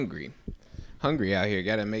Hungry out here.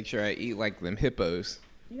 Gotta make sure I eat like them hippos.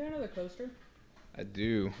 You got another coaster? I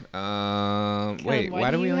do. Wait,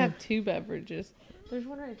 why do we have two beverages? There's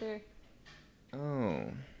one right there. Oh,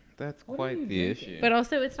 that's What are quite you the drinking? issue. But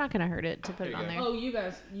also, it's not going to hurt it to put it There on you there. Oh, you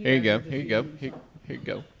guys. Here you go. guys are Here you just go. eating Here you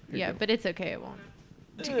go. Here you Yeah, go. but it's okay. It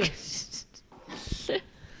won't.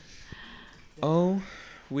 Oh,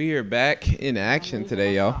 we are back in action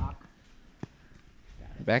today, y'all.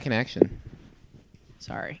 Back in action.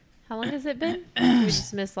 Sorry. How long has it been? We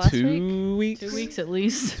just missed last week. 2 weeks. 2 weeks at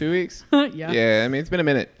least. 2 weeks. Yeah. Yeah, I mean it's been a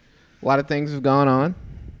minute. A lot of things have gone on.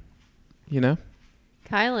 You know.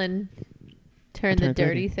 Kylan turned the turned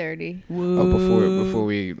dirty 30. Oh,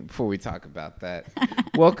 before we talk about that,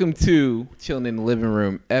 welcome to Chilling in the Living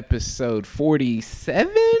Room, episode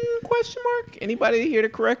 47? Question mark? Anybody here to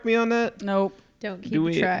correct me on that? Nope. Don't keep Do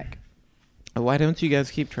we- track. Why don't you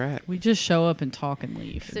guys keep track? We just show up and talk and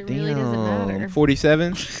leave. 'Cause it really doesn't matter.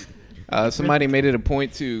 47. Somebody made it a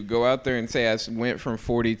point to go out there and say I went from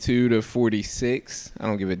 42 to 46. I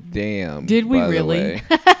don't give a damn. Did we by the really? way.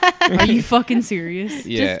 Are you fucking serious?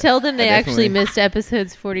 Yeah, Just tell them they I actually definitely- missed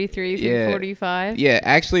episodes 43 through Yeah. 45. Yeah,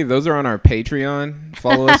 actually, those are on our Patreon.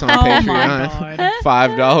 Follow us on Oh my Patreon. God.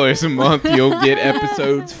 $5 a month, you'll get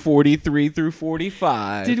episodes 43 through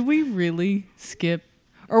 45. Did we really skip?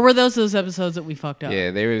 Or were those episodes that we fucked up?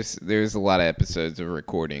 Yeah, there's a lot of episodes of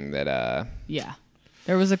recording that Yeah.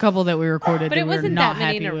 There was a couple that we recorded But that it we were wasn't not that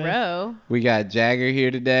many happy in a with. row. we got Jagger here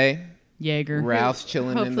today. Jaeger. Ralph's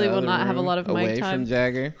chilling in the Hopefully we'll other not have a room lot of mic away time. from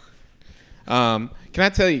Jagger. Can I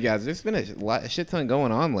tell you guys, there's been a shit ton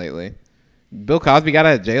going on lately. Bill Cosby got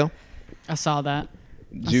out of jail. I saw that.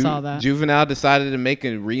 I saw that. Juvenile decided to make a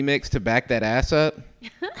remix to back that ass up.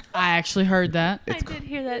 I actually heard that. I did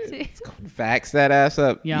hear that too. Facts that ass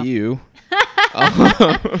up. Yeah. You.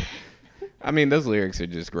 I mean, those lyrics are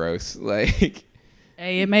just gross. Like,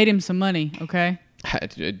 Hey, it made him some money, okay?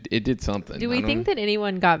 it did something. Do I we don't- think that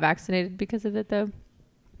anyone got vaccinated because of it though?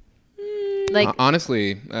 Like,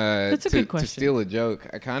 honestly, That's a good to question. steal a joke,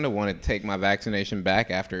 I kind of want to take my vaccination back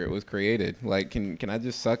after it was created. Like, can I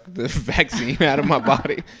just suck the vaccine out of my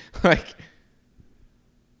body? Like,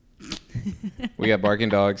 we got barking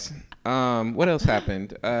dogs. What else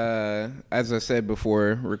happened? As I said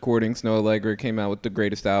before, recording, Snow Allegra came out with the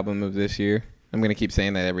greatest album of this year. I'm going to keep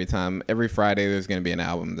saying that every time. Every Friday, there's going to be an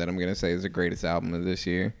album that I'm going to say is the greatest album of this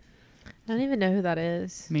year. I don't even know who that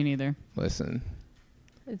is. Me neither. Listen,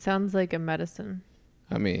 It sounds like a medicine.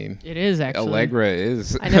 I mean, It is actually. Allegra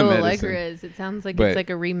is I know a medicine. Allegra is. It sounds like But- it's like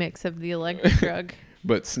a remix of the Allegra drug.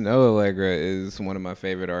 But Snow Allegra is one of my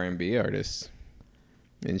favorite R&B artists,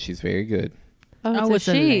 and she's very good. Oh, Oh, it's it's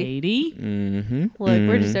a a she. lady? Mm-hmm. Look,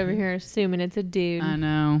 we're just over here assuming it's a dude. I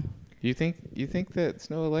know. You think that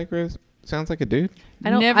Snow Allegra sounds like a dude? I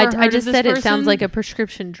don't. Never I heard just of this said it sounds person? like a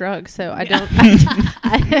prescription drug, so I don't.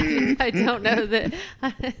 I don't know that.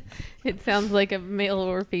 It sounds like a male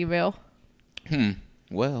or female.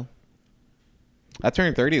 Well, I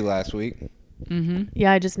turned 30 last week. Mm-hmm.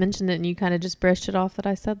 Yeah, I just mentioned it, and you kind of just brushed it off that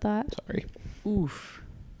I said that. Sorry. Oof.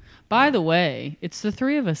 By the way, it's the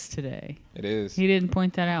three of us today. It is. He didn't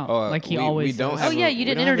point that out like he we always don't does. have Oh yeah, a- you we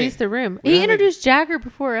didn't don't have introduce a- the room. we He don't have a- introduced Jagger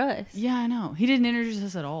before us. Yeah, I know. He didn't introduce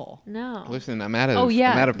us at all. No. Listen, I'm out of. Oh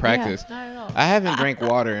yeah. I'm out of practice. Yeah, not at all. I haven't drank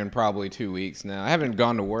water in probably 2 weeks now. I haven't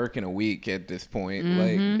gone to work in a week at this point.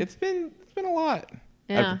 Like it's been a lot.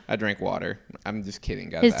 Yeah. I drank water. I'm just kidding,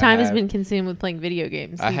 guys. His time has have- been consumed with playing video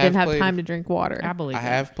games. I He have didn't have played- time to drink water. I believe I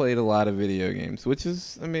have played a lot of video games, which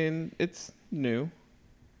is, I mean, it's new.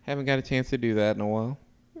 Haven't got a chance to do that in a while.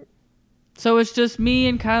 So it's just me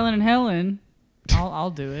and Kylan and Helen. I'll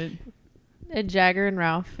do it. And Jagger and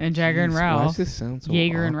Ralph. And Jagger and Jeez, Why does Ralph. this sound so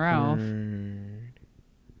Jaeger and Ralph. awkward?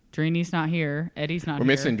 Dreeny's not here. Eddie's not We're here.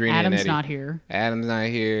 missing Dreeny and Adam's Eddie. not here. Adam's not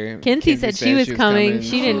here. Kinsey said she was coming.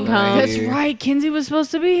 She didn't come. That's right. Kinsey was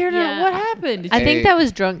supposed to be here. Yeah. What happened? I Hey. think that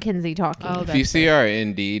was drunk Kinsey talking. Oh, If you see our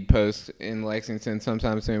Indeed post in Lexington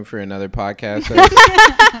sometime soon for another podcast,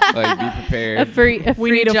 like be a prepared. free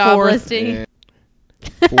need a job fourth. listing.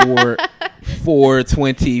 Yeah.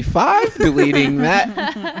 425. Deleting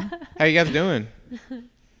that. How you guys doing?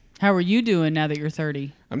 How are you doing now that you're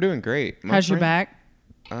 30? I'm doing great. My How's your friend- back?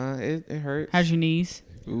 It hurts. How's your knees?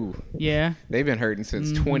 Ooh, Yeah. they've been hurting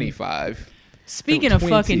since 25. Speaking of 20.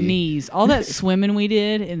 fucking knees, all that swimming we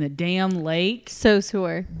did in the damn lake, So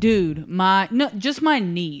sore. dude, just my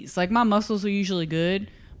knees. Like my muscles are usually good,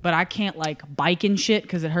 but I can't like bike and shit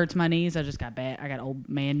because it hurts my knees. I got old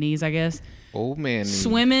man knees, I guess. Old man.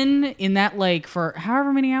 Swimming in that lake for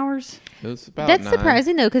however many hours. It was about That's 9.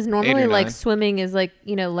 surprising though, because 8 normally or like 9. swimming is like,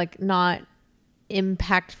 you know, like not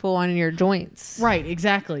impactful on your joints. Right,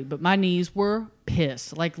 exactly. But my knees were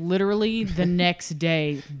pissed. Like literally the next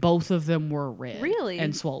day, both of them were red. Really?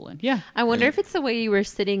 And swollen. Yeah. I wonder if it's the way you were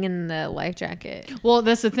sitting in the life jacket. Well,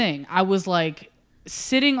 that's the thing. I was like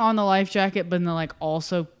sitting on the life jacket, but then like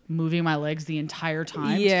also moving my legs the entire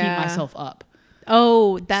time to Yeah. keep myself up.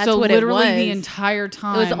 Oh, that's so what literally it was. the entire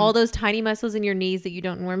time. It was all those tiny muscles in your knees that you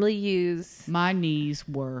don't normally use. my knees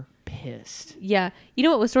were pissed. Yeah. You know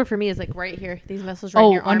what was sore for me is like right here. These muscles right in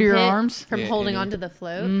Oh, your under your armpit arms? from Yeah, holding any- onto the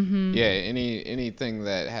float. Yeah, anything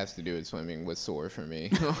that has to do with swimming was sore for me.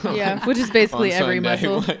 Yeah, which is basically On every Sunday,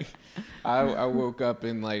 muscle. like, I woke up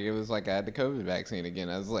and like it was like I had the COVID vaccine again.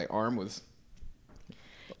 I was like arm was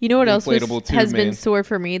You know what else inflatable tube, has been man. sore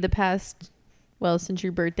for me the past, well, since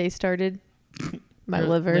your birthday started? My Your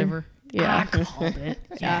liver. Yeah. I called it.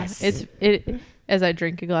 Yeah. Yes. It as I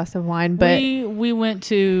drink a glass of wine, but we went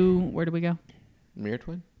to, where did we go? Mirror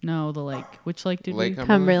Twin. No, the lake. Which lake did Lake we?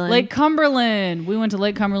 Cumberland. Lake Cumberland. We went to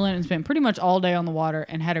Lake Cumberland and spent pretty much all day on the water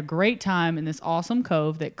and had a great time in this awesome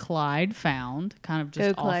cove that Clyde found, kind of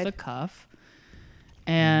just Go, off Clyde. the cuff.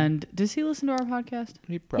 And does he listen to our podcast?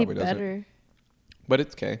 He he probably doesn't, better. but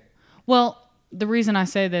it's okay. Well, the reason I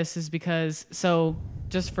say this is because, so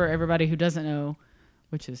just for everybody who doesn't know,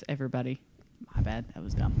 which is everybody, my bad, that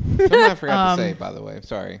was dumb. Something I forgot to say, by the way.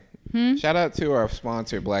 Sorry. Shout out to our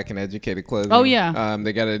sponsor, Black and Educated Clothing. Oh, yeah.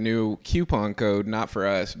 They got a new coupon code, not for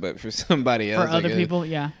us, but for somebody else. For other people,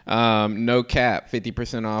 yeah. No cap,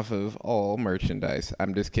 50% off of all merchandise.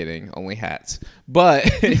 I'm just kidding, only hats. But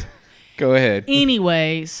go ahead.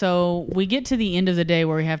 Anyway, so we get to the end of the day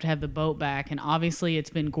where we have to have the boat back, and obviously it's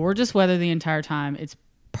been gorgeous weather the entire time. It's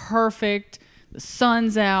perfect. The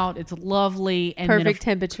sun's out. It's lovely. And Perfect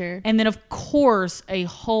temperature. And then, of course, a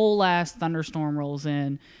whole ass thunderstorm rolls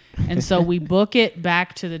in. And so we book it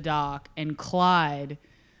back to the dock, and Clyde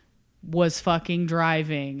was fucking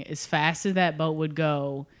driving as fast as that boat would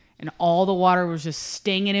go. And all the water was just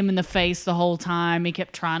stinging him in the face the whole time. He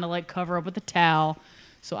kept trying to like cover up with a towel.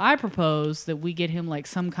 So I propose that we get him like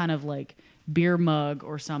some kind of like beer mug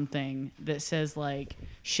or something that says like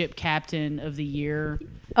ship captain of the year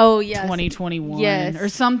Oh, yes. 2021 Yes. or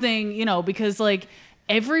something, you know, because like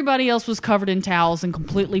everybody else was covered in towels and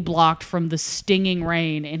completely blocked from the stinging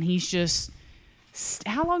rain, and he's just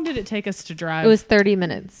how long did it take us to drive? It was 30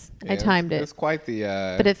 minutes. Yeah, I timed It's it. quite the.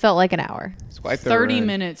 But it felt like an hour. It's quite the 30 run.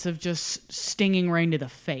 minutes of just stinging rain to the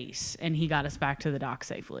face, and he got us back to the dock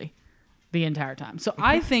safely the entire time. So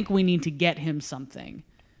I think we need to get him something.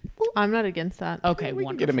 I'm not against that. Okay, We can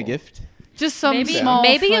wonderful. get him a gift. Just some Maybe small,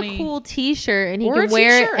 maybe funny- a cool T-shirt, and he Or can a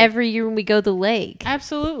wear it t-shirt. every year when we go to the lake.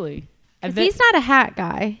 Absolutely. 'Cause he's not a hat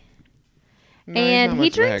guy, No, he's and not he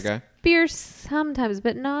much of a hat drinks guy. beer sometimes,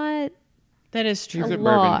 but not That is true. He's a a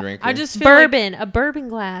lot. bourbon drinker. I just feel like bourbon. A bourbon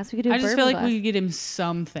glass. We could do. I A just bourbon feel like glass. we could get him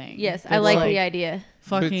something. Yes, I that's like the idea.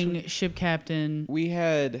 Fucking ship captain We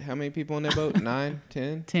had how many people on that boat? 9,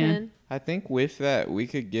 10? 10. I think with that we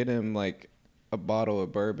could get him like a bottle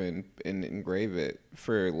of bourbon and engrave it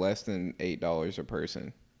for less than $8 a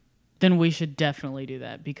person. Then we should definitely do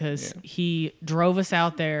that because Yeah. he drove us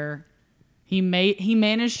out there. He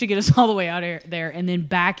managed to get us all the way out there and then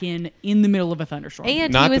back in the middle of a thunderstorm.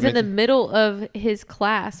 And Not he to was in the mention- middle of his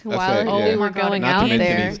class while right, we yeah. were Oh my God, going Not out to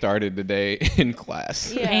mention there. he started the day in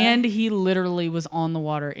class. Yeah. And he literally was on the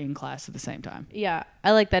water in class at the same time. Yeah,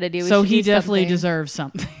 I like that idea. We So should he do definitely something. deserves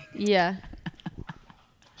something. Yeah.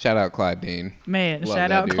 Shout out Clyde Dean. Man, Love shout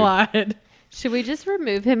that out dude. Clyde. Should we just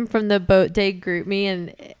remove him from the boat day group me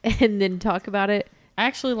and then talk about it? I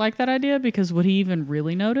actually like that idea because would he even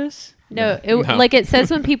really notice? No, No. like it says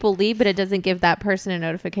when people leave, but it doesn't give that person a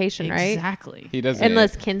notification, right? Exactly. He doesn't.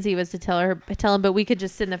 Unless Kinsey was to tell him, but we could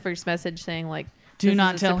just send the first message saying like, Do this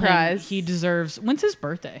not is a tell him surprise. he deserves. When's his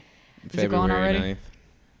birthday? Is it gone February already? 9th.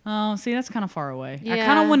 Oh, see, that's kind of far away. I Yeah.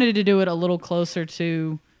 kind of wanted to do it a little closer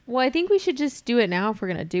to. Well, I think we should just do it now if we're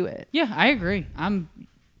gonna do it. Yeah, I agree.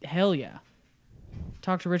 Hell yeah.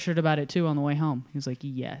 Talked to Richard about it too on the way home. He was like,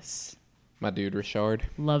 yes, My dude Richard.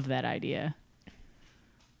 love that idea.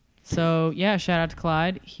 So yeah, shout out to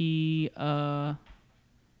Clyde. He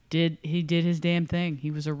did his damn thing.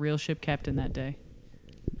 He was a real ship captain that day.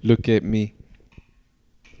 Look at me.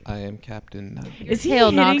 I am captain now. Is he Tail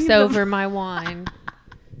hitting knocks the- over my wine.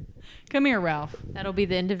 Come here, Ralph. That'll be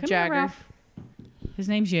the end of Come here, Jagger. Ralph. His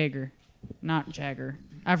name's Jaeger, not Jagger.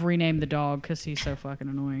 I've renamed the dog because he's so fucking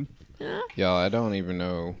annoying. Y'all, I don't even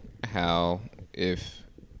know how, if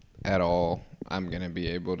at all, I'm going to be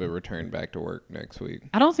able to return back to work next week.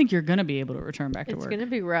 I don't think you're gonna be able to return back to It's work. gonna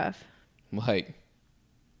be rough. Like,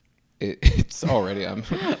 it's already,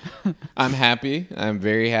 I'm happy. I'm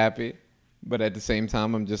very happy. But at the same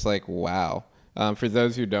time, I'm just like, wow. For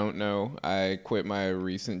those who don't know, I quit my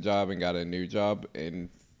recent job and got a new job. And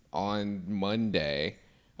on Monday,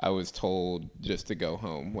 I was told just to go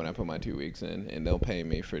home when I put my 2 weeks in, and they'll pay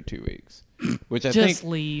me for 2 weeks. Which I Just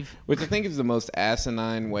think, leave. which I think is the most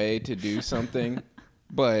asinine way to do something.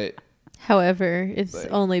 But However, it's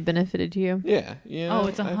Like- only benefited you. yeah, you know, Oh,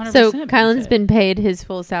 it's 100%. So Kylan's benefit. been paid his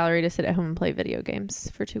full salary to sit at home and play video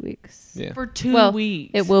games for 2 weeks. Yeah. For 2 Well,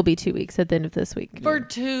 weeks. It will be 2 weeks at the end of this week. For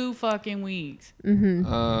 2 fucking weeks.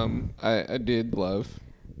 Mm-hmm. I did love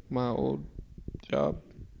my old job.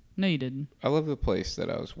 No, you didn't. I love the place that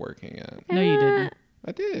I was working at. No, you didn't.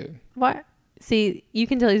 I did. What? See, you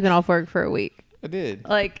can tell he's been off work for a week. I did.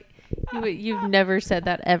 Like, you've never said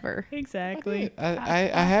that ever. Exactly. I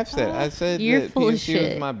have said. I said You're that full of PNC was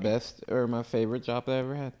shit. my best or my favorite job that I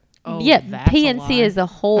ever had. Oh, Yeah, that's a PNC lie. as a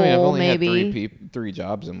whole, I mean, I've only maybe. had three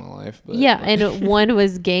jobs in my life. But Yeah, and one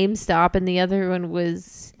was GameStop, and the other one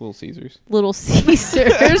was Little Caesars. Little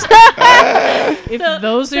Caesars. If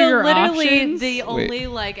those are your literally options, the Wait. only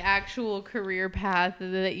like actual career path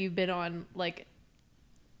that you've been on, like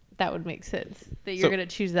that would make sense that you're So- gonna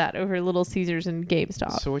choose that over Little Caesars and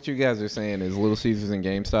GameStop. So what you guys are saying is Little Caesars and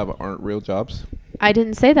GameStop aren't real jobs? I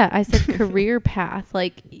didn't say that. I said career path.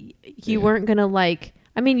 Like you Yeah. weren't gonna like.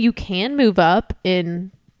 I mean, you can move up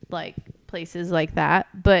in like places like that,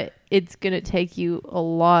 but it's gonna take you a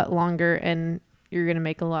lot longer, and you're gonna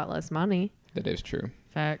make a lot less money. That is true.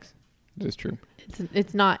 facts. That is true.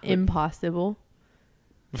 It's not impossible.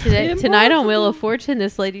 Tonight on Wheel of Fortune,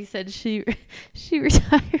 this lady said she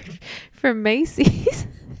retired from Macy's.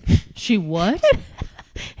 She what?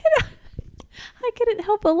 I couldn't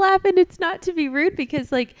help but laugh, and it's not to be rude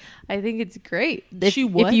because, like, I think it's great if, She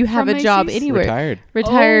what if you have from a job Macy's? anywhere. Retired.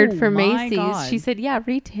 Retired Oh, from my Macy's. God. She said, "Yeah,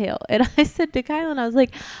 retail." And I said to Kylan, I was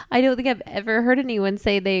like, "I don't think I've ever heard anyone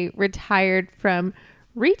say they retired from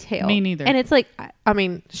retail." Me neither. And it's like, I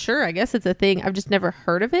mean, sure, I guess it's a thing. I've just never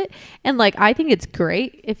heard of it. And like, I think it's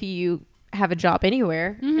great if you have a job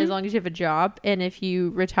anywhere, as long as you have a job. And if you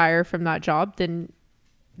retire from that job, then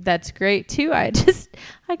that's great too. I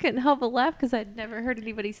couldn't help but laugh because I'd never heard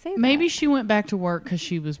anybody say that. Maybe she went back to work because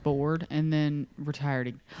she was bored and then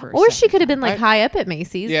retired for a Or she second could have been like I- high up at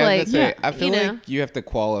Macy's. Yeah, like, that's it. I feel you like know. you have to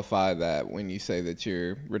qualify that when you say that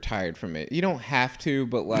you're retired from it. You don't have to,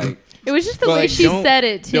 but like It was just the but, way like, she don't- said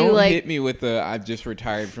it too. Don't Like hit me with the "I've just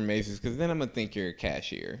retired from Macy's" because then I'm gonna think you're a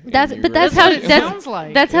cashier. And that's, you but that's really- how what it that's sounds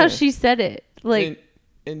like. that's how Yeah. she said it. Like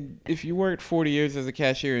and if you worked 40 years as a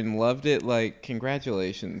cashier and loved it, like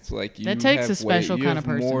congratulations. Like you That takes have a special you kind have of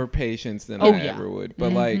person. more patience than Oh, I yeah. ever would.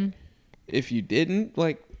 But like if you didn't,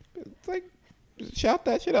 like it's like shout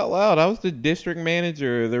that shit out loud. I was the district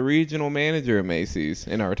manager, the regional manager of Macy's,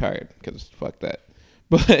 and I retired because fuck that.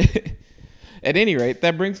 But at any rate,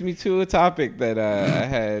 that brings me to a topic that I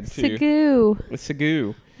had to Sagoo.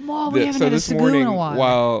 Sagoo. Whoa, we haven't had a this Sagoo morning, in a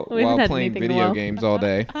while. We haven't while had playing anything in a video while. games all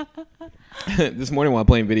day, this morning while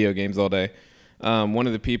playing video games all day, one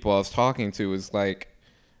of the people I was talking to was like,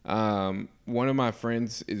 one of my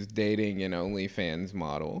friends is dating an OnlyFans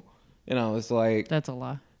model, and I was like, That's a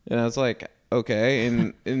lie. okay,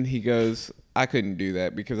 and he goes, I couldn't do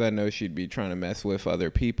that because I know she'd be trying to mess with other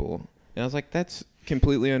people, and I was like, that's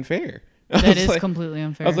completely unfair. I That was is like- completely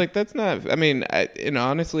unfair. I was like, that's not. I mean, and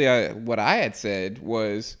honestly, what I had said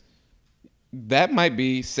was that might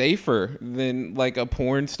be safer than like a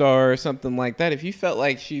porn star or something like that. If you felt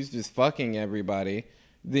like she's just fucking everybody,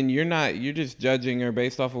 then you're not. You're just judging her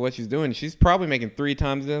based off of what she's doing. She's probably making 3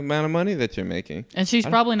 times the amount of money that you're making. and she's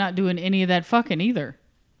probably not doing any of that fucking either.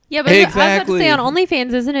 Yeah, but I was about to Exactly. say on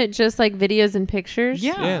OnlyFans, isn't it just like videos and pictures?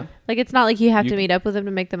 Yeah. Yeah. Like it's not like you have You to can- meet up with them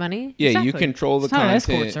to make the money. Yeah, you Exactly. control the It's not an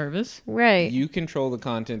escort content. service. Right. You control the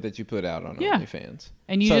content that you put out on Yeah. OnlyFans.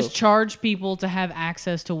 And you So- just charge people to have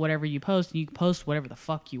access to whatever you post, and you can post whatever the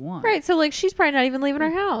fuck you want. Right. So like she's probably not even leaving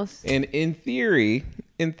her house. And in theory,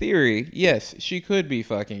 yes, she could be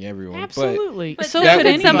fucking everyone. Absolutely. But so so that could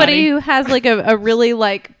could would somebody anybody. who has like a really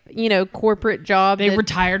like, you know, corporate job. They that-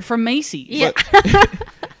 retired from Macy's. Yeah.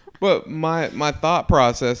 But my thought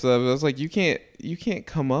process of it was like you can't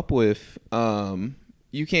come up with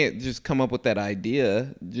you can't just come up with that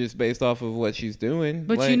idea just based off of what she's doing.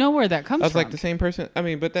 But Like, you know where that comes I was from. like the same person. I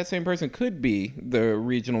mean, but that same person could be the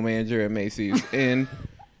regional manager at Macy's and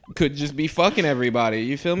could just be fucking everybody.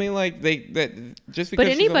 You feel me? Like that just because.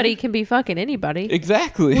 But she's anybody on- can be fucking anybody.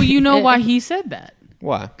 Exactly. Well, you know why he said that?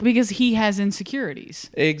 why? Because he has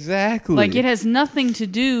insecurities. Exactly. Like it has nothing to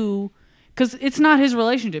do, because it's not his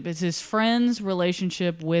relationship. It's his friend's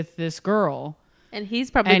relationship with this girl. And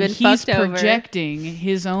he's probably And been he's fucked over. projecting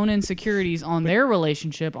his own insecurities on their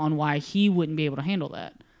relationship on why he wouldn't be able to handle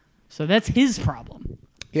that. So that's his problem.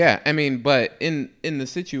 Yeah, I mean, but in the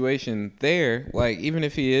situation there, like even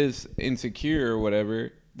if he is insecure or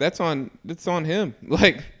whatever, it's on him.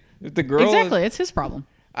 Like if the girl Exactly, it's his problem.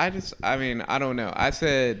 I mean, I don't know. I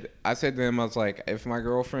said to him, I was like, if my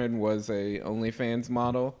girlfriend was a OnlyFans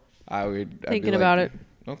model, I'd Thinking be about like,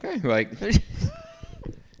 it. Okay, like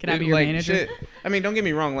Can I be your like, manager? shit. I mean, don't get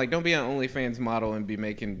me wrong. Like, don't be an OnlyFans model and be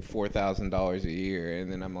making $4,000 a year,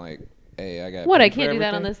 and then I'm like, hey, I got What? I can't do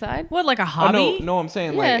that on the side. What, like a Oh, hobby? no, I'm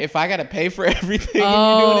saying Yeah. like if I gotta pay for everything Oh.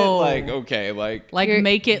 and you're doing it, like okay, like Like You're-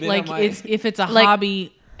 make it Then like I might- it's if it's a Like-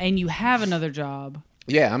 hobby and you have another job.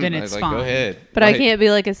 yeah, I'm then like, it's go fine. ahead. But I Like- can't be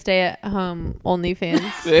like a stay-at-home OnlyFans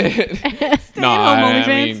no, OnlyFans?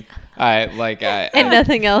 I mean, I and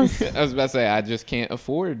nothing else. I was about to say I just can't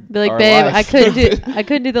afford. Be like, our babe, life. I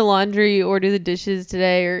couldn't do the laundry or do the dishes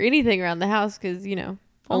today or anything around the house because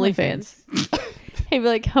OnlyFans. He'd be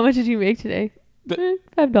like, how much did you make today?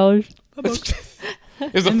 $5.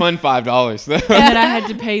 It's a fun $5 though. And then I had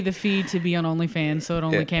to pay the fee to be on OnlyFans, so it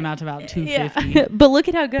only Yeah. came out to about $250. Yeah. But look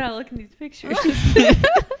at how good I look in these pictures. You feel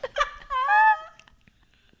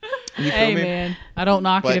Hey me? man, I don't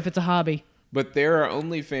knock But- it if it's a hobby. But there are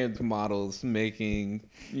OnlyFans models making,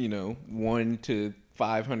 $100,000 to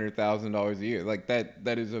 $500,000 a year. Like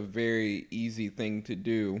that is a very easy thing to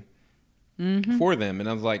do for them. And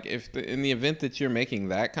I was like, in the event that you're making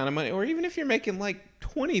that kind of money, or even if you're making like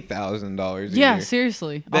 $20,000 a Yeah, year,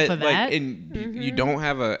 seriously. Off of that, and you don't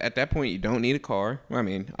have at that point you don't need a car. I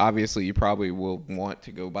mean, obviously you probably will want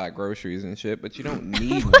to go buy groceries and shit, but you don't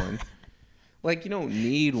need one. Like you don't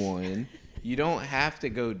need one. You don't have to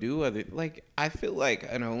go do other. Like I feel like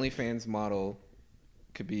an OnlyFans model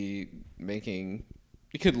could be making.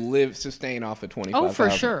 You could sustain off of 25. oh, for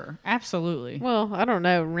sure, absolutely. Well, I don't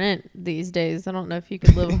know. Rent these days. I don't know if you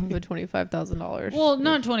could live off of $25,000. Well,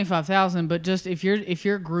 not 25,000, but just if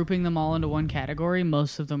you're grouping them all into one category,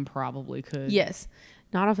 most of them probably could. yes.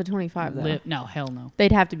 Not off of 25 though. No, hell no.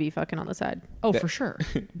 They'd have to be fucking on the side. Oh, for sure.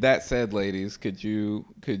 That said, ladies, could you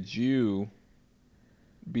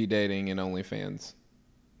be dating an OnlyFans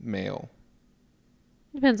male?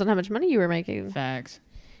 Depends on how much money you were making. Facts.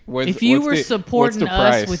 What's- If you what's were the- supporting what's the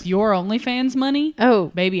us price? with your OnlyFans money, Oh,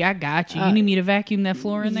 baby, I got you. You need me to vacuum that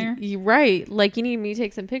floor in there? you're right. Like you need me to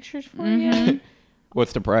take some pictures for Mm-hmm. you.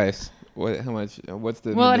 What's the price? How much? What's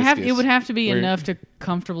the? Well, it meniscus? would have to be Where- enough to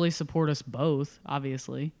comfortably support us both,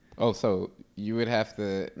 obviously. Oh, so you would have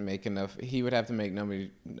to make enough. He would have to make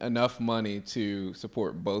enough money to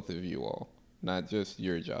support both of you all, not just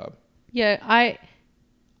your job. Yeah,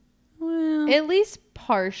 Well, at least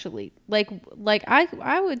partially. Like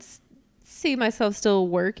I would see myself still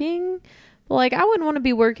working, but like I wouldn't want to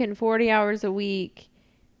be working 40 hours a week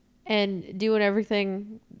and doing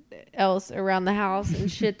everything else around the house and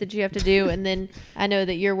shit that you have to do, and then I know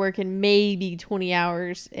that you're working maybe 20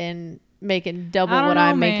 hours and making double I don't what know,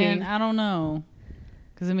 I'm man. making. I don't know.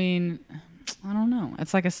 Because, I mean, I don't know.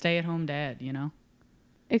 It's like a stay-at-home dad, you know?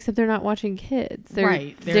 Except they're not watching kids. They're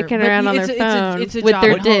Right. dicking but around on it's their a- phone it's a with job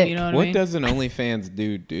their at home, dick. you know what I What mean? does an OnlyFans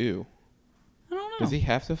dude do? I don't know. Does he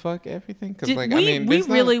have to fuck everything? Because we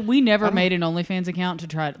never I don't- made an OnlyFans account to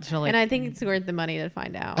try to like. And I think it's worth the money to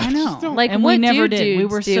find out. I know. don't- Like, and what we never do did. We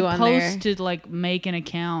dudes were do on there? supposed to like make an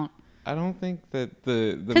account. I don't think that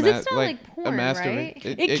the 'Cause it's not like a porn, right?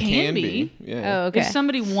 It can be. Yeah. Oh, okay. If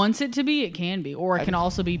somebody wants it to be, it can be, or it I can just-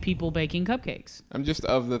 also be people baking cupcakes. I'm just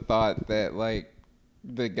of the thought that like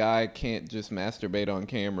the guy can't just masturbate on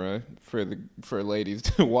camera for ladies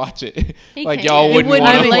to watch it. He Like can. y'all It wouldn't wouldn't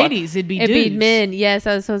want be to. ladies. It'd be It'd dudes. be men. Yes,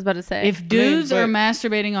 that's what I was about to say. If dudes are but-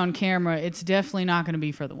 masturbating on camera, it's definitely not going to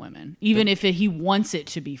be for the women. Even if he wants it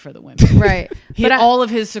to be for the women. right. But All of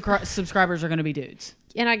his subscribers are going to be dudes.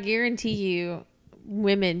 and I guarantee you,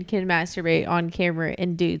 women can masturbate on camera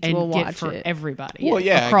and dudes And will get watch for it. everybody. Well,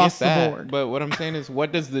 yeah, across I get that, the board. But what I'm saying is,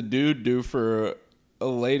 what does the dude do for a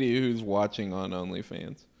lady who's watching on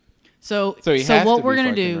OnlyFans? So he has what to we're be gonna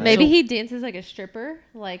fucking, do? right? Maybe so- he dances like a stripper,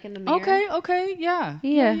 like in the mirror. Okay, yeah,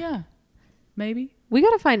 Yeah. maybe. We got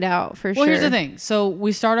to find out for Well, sure. here's the thing. So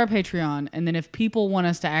we start our Patreon, and then if people want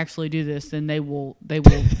us to actually do this, then they will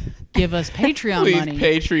give us Patreon Please money,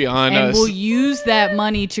 Patreon and us. we'll use that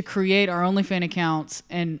money to create our OnlyFans accounts.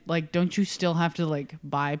 And like, don't you still have to like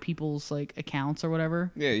buy people's like accounts or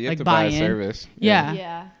whatever? Yeah, you have like, to buy a in? service. Yeah.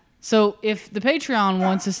 Yeah. So if the Patreon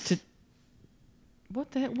wants us to,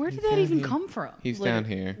 what the? Where did that down even here. come from? He's down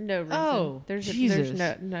here. No reason. Oh, there's Jesus.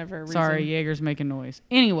 never a reason. Sorry, Jaeger's making noise.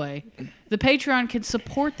 Anyway, the Patreon can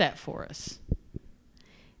support that for us.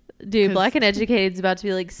 Dude, 'Cause- Black and Educated's about to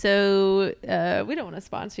be like, so we don't want to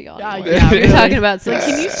sponsor y'all anymore. yeah, You're really. talking about some Can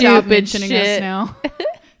you stupid stop mentioning shit. us now?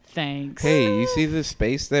 Thanks. Hey, you see the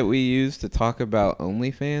space that we use to talk about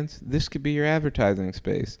OnlyFans? This could be your advertising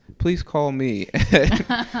space. Please call me.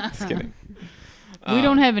 Just kidding. We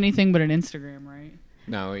don't have anything but an Instagram, right?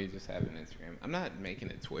 No, we just have an Instagram. I'm not making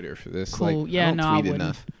it Twitter for this. Cool. Like, Yeah, I don't no, I tweet wouldn't.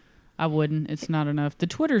 enough. I wouldn't. It's not enough. The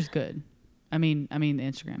Twitter's good. I mean the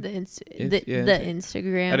Instagram. The Yeah.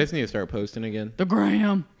 Instagram. I just need to start posting again. The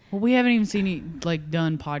gram. Well, we haven't even seen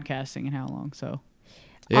done podcasting in how long, so.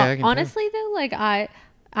 Yeah, I can honestly though, like I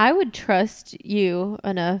would trust you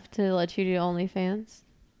enough to let you do OnlyFans.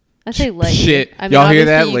 I say let Shit. you. I Y'all hear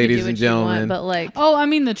that, obviously you could ladies do and what you want, gentlemen? but like, Oh, I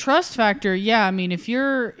mean the trust factor. Yeah, I mean if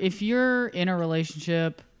you're in a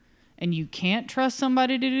relationship and you can't trust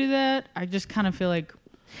somebody to do that, I just kind of feel like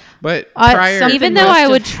But I- prior, something even though must I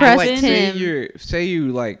have would trust happened. him. say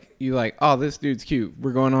you like, oh, this dude's cute.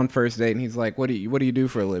 We're going on first date, and he's like, what do you do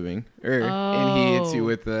for a living? And he hits you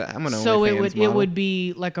with the I'm an so OnlyFans it model. would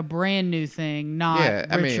be like a brand new thing, not Yeah,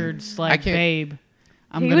 I mean, Richard's I like can't- babe.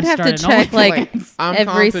 I'm He gonna would have start to an check, like, OnlyFans. I'm every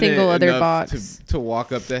confident single other enough box. to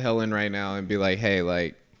walk up to Helen right now and be like, hey,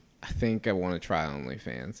 like, I think I want to try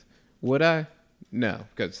OnlyFans. Would I? No,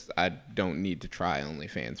 because I don't need to try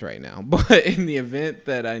OnlyFans right now. But in the event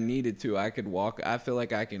that I needed to, I feel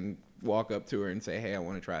like I can walk up to her and say, hey, I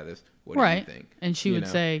want to try this. What right, do you think? and she You would know?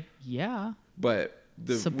 say, yeah, But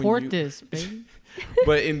support this, baby.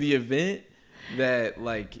 But in the event that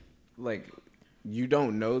like you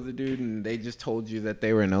don't know the dude and they just told you that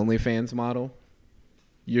they were an OnlyFans model,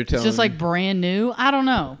 you're telling It's just like brand new. I don't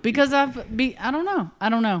know because I don't know.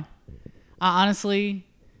 I honestly,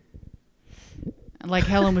 like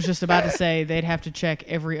Helen was just about to say, they'd have to check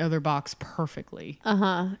every other box perfectly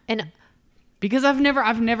and because I've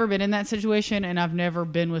never been in that situation, and I've never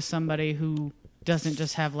been with somebody who doesn't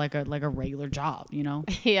just have like a regular job. You know,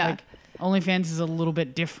 Yeah. Like OnlyFans is a little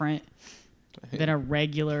bit different than a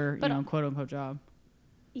regular, quote unquote job.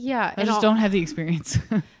 yeah, I and just don't have the experience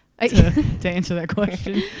I- to answer that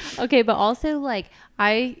question. Okay, but also like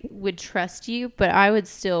I would trust you, but I would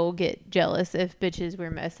still get jealous if bitches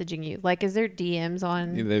were messaging you. Like, is there DMs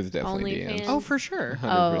on Yeah, there's definitely OnlyFans? DMs. Oh, for sure.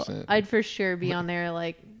 100%. I'd for sure be on there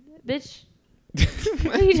like, bitch, who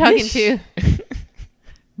are you talking to?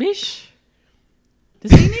 Bish.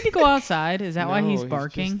 Does he need to go outside? Is that why he's No,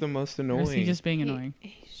 barking? He's just the most Or annoying. is he just being annoying?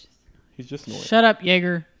 He's just annoying. Shut up,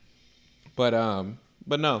 Jaeger. But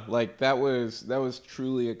no, like that was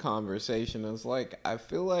truly a conversation. I was like, I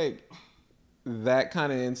feel like that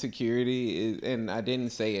kind of insecurity is, and I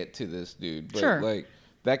didn't say it to this dude, but Sure. like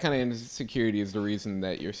that kind of insecurity is the reason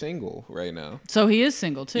that you're single right now. So he is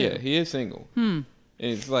single too. Yeah, he is single. And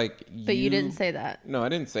it's like, But you didn't say that. No, I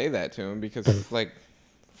didn't say that to him because it's like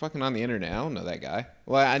fucking on the internet. I don't know that guy.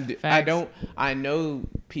 Well, I Facts. don't. I know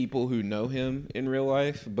people who know him in real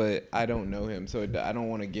life, but I don't know him, so I don't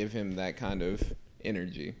want to give him that kind of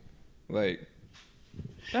energy. Like,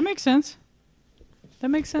 That makes sense.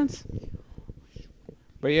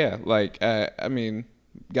 but yeah, like I mean,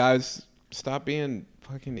 guys, stop being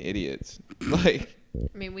fucking idiots. Like,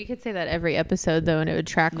 I mean, we could say that every episode though, and it would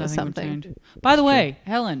track with Nothing would something. change. By the way,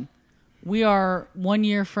 Helen, we are 1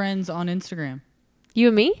 year friends on Instagram. You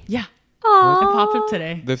and me? Yeah. Oh, It popped up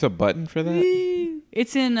today. there's a button for that.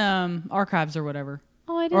 It's in archives or whatever.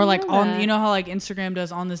 Oh, I didn't Or like know on, that. you know how like Instagram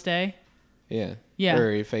does on this day? Yeah. Yeah.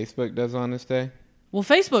 Or Facebook does on this day. Well,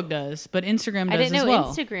 Facebook does, but Instagram does I didn't as know well.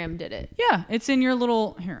 Instagram did it. Yeah, it's in your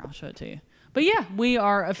little. Here, I'll show it to you. But yeah, we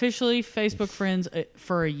are officially Facebook friends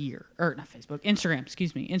for a year, or not Facebook, Instagram.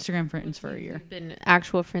 Excuse me, Instagram friends for a year. We've been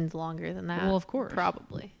actual friends longer than that. Well, of course.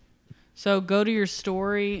 Probably. So go to your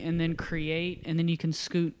story and then create, and then you can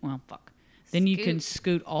scoot. Well, fuck. Then you can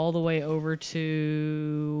scoot all the way over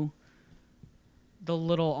to the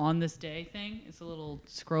little on this day thing. It's a little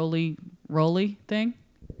scrolly rolly thing.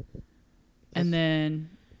 And then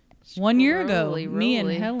 1 year ago, Scrolly me and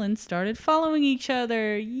rolly. Helen started following each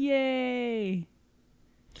other. Yay!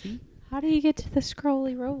 How do you get to the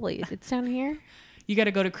scrolly rolly? It's down here. You got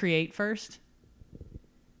to go to create first.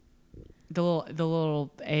 The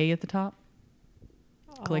little A at the top.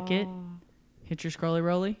 Click it. Hit your scrolly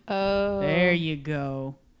rolly. Oh. There you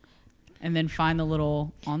go. And then find the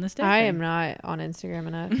little on this day. I thing. am not on Instagram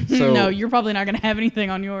enough. So- no, you're probably not going to have anything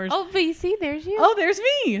on yours. Oh, but you see, there's you. Oh, there's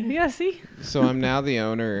me. Yeah, see? So I'm now the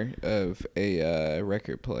owner of a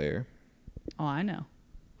record player. Oh, I know.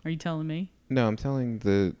 Are you telling me? No, I'm telling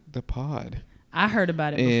the pod. I heard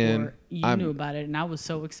about it And before you I'm- knew about it, and I was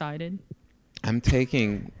so excited. I'm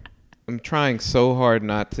trying so hard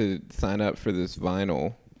not to sign up for this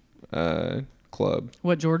vinyl club.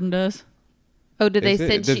 What Jordan does? Oh, did they Is it-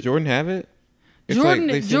 send Does you? Jordan have it? It's Jordan-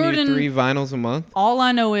 like they send Jordan- you 3 vinyls a month. All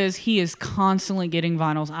I know is he is constantly getting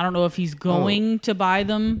vinyls. I don't know if he's going to buy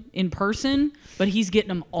them in person, but he's getting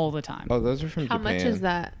them all the time. Oh, those are from How Japan. much is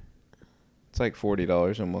that? It's like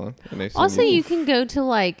 $40 a month. And they send Also, you you can go to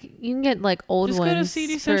like you can get like old Just ones. go to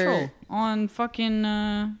CD for- Central on fucking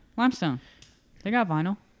Limestone. They got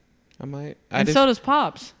vinyl. I might. And so does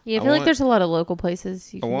Pops. Yeah, I I feel like want- there's a lot of local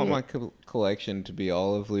places. You I can want get. my collection to be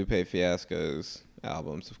all of Lupe Fiasco's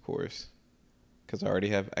albums, of course, because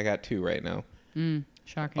I got 2 right now.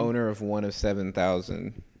 Shocking. Owner of one of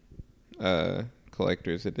 7,000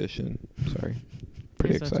 collector's edition. Sorry,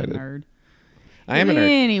 pretty You're such a excited. nerd. I am a nerd,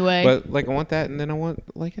 Anyway, but like I want that, and then I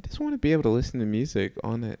just want to be able to listen to music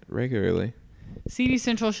on it regularly. CD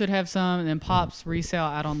Central should have some, and then Pops resale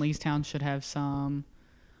out on Leestown should have some.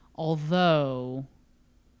 Although,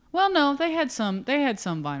 well, no, they had some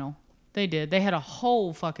vinyl. They did. They had a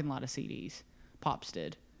whole fucking lot of CDs. Pops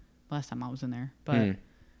did. Last time I was in there, but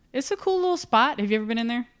it's a cool little spot. Have you ever been in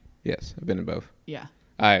there? Yes, I've been in both. Yeah,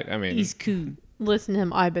 I mean, he's cool. Listen to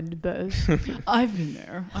him. I've been to both. I've been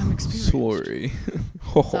there. I'm experienced. sorry.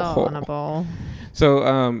 It's all on a ball.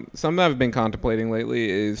 So, something I've been contemplating lately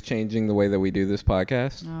is changing the way that we do this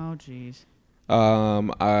podcast. Oh, jeez.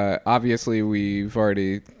 Obviously, we've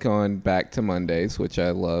already gone back to Mondays, which I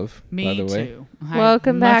love. Me by the way. too. I'd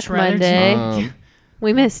Welcome much back, rather Monday. Um,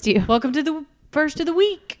 We missed you. Welcome to the first of the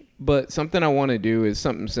week. but something I want to do is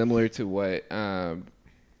something similar to what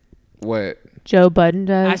Joe Budden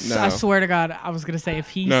does. No. I swear to God, I was gonna say if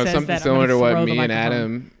he no says something that, similar I'm to gonna what throw the me and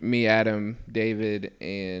microphone. Adam, David,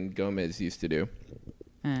 and Gomez used to do,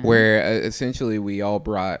 Uh, where essentially we all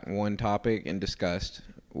brought one topic and discussed.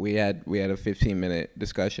 We had a 15-minute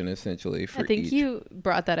discussion essentially for I think each. you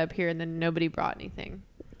brought that up here, and then nobody brought anything.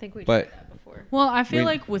 I think we But- tried that before. Well, I feel We-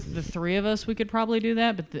 like with the 3 of us, we could probably do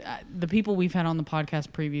that. But the people we've had on the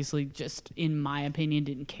podcast previously, just in my opinion,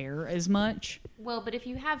 didn't care as much. Well, but if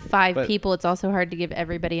you have 5 But- people, it's also hard to give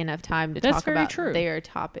everybody enough time to That's talk very about true. their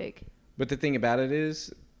topic. But the thing about it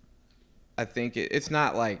is, I think it's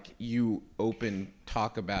not like you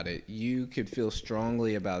talk about it. You could feel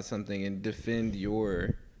strongly about something and defend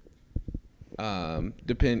your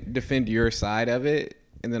defend your side of it,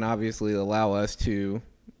 and then obviously allow us to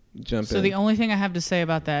jump So in. the only thing I have to say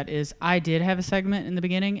about that is I did have a segment in the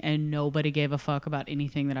beginning, and nobody gave a fuck about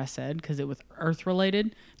anything that I said because it was Earth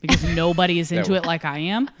related. Because nobody is into it like I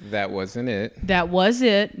am. That wasn't it. That was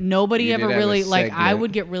it. Nobody You ever did have a really like. I segment.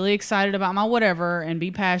 would get really excited about my whatever and be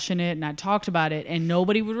passionate, and I talked about it, and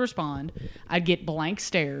nobody would respond. I'd get blank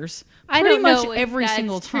stares. I pretty don't much know if every that's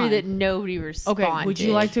single true time. that nobody responded. Okay, would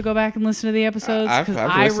you like to go back and listen to the episodes? I've Because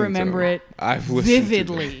I listened to remember them. it I've listened to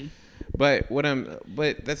vividly. But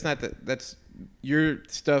that's not that's your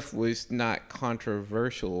stuff was not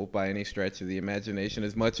controversial by any stretch of the imagination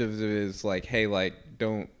as much as it is like, hey, like,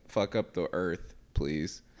 don't fuck up the earth,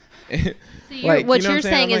 please. So Like, what you know you're I'm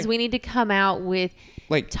saying I'm is we need to come out with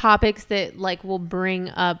like, topics that like will bring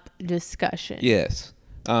up discussion. yes.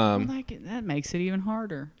 That makes it even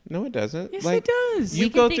harder. No, it doesn't. Yes, like, it does. You We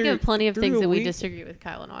go can think through- of plenty of through things a that we week. disagree with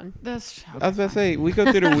Kylan on. That's. I was about to say we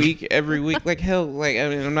go through the week every week. Like hell, like I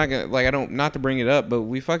mean, I'm not gonna like I don't not to bring it up, but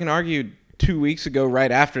we fucking argued 2 weeks ago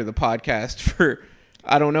right after the podcast for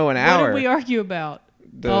I don't know an What hour. did we argue about?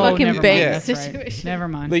 The- Fucking never bank mind. That's right. situation. Never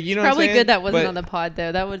mind. Like you know, Probably what I'm good saying? that wasn't But- on the pod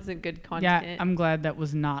though. That wasn't good Yeah, content. I'm glad that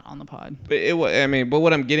was not on the pod. But it was. I mean, but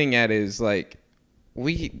what I'm getting at is like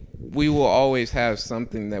we will always have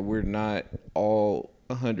something that we're not all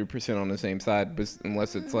 100% on the same side, but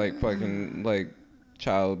unless it's like fucking like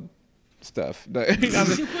child stuff. I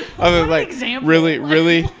mean, like example.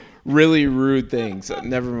 really rude things.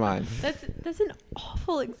 Never mind. That's an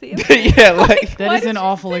awful example. Yeah, like That Why is did an you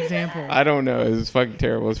awful say example. I don't know. It's fucking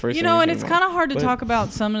terrible. It's first. You thing know, that and came it's up. kind of hard to But- talk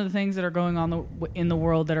about some of the things that are going on in the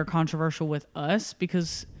world that are controversial with us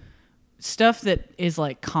because stuff that is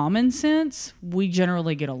like common sense, we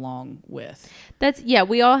generally get along with.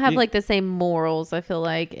 We all have You- like the same morals, I feel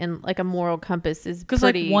like, and like a moral compass is Because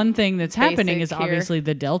like pretty one thing that's happening basic is here. obviously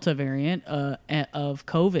the Delta variant of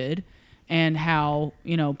COVID, and how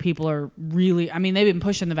people are really. I mean, they've been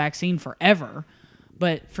pushing the vaccine forever,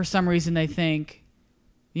 but for some reason they think,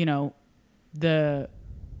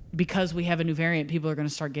 because we have a new variant, people are going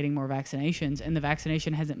to start getting more vaccinations, and the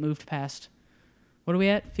vaccination hasn't moved past. What are we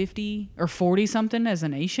at? 50 or 40 something as a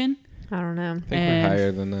nation? I don't know. I think and we're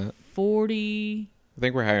higher than that. 40. I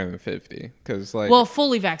think we're higher than 50 because like Well,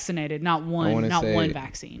 fully vaccinated, not one wanna say-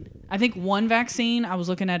 vaccine. I think one vaccine. I was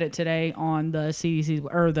looking at it today on the CDC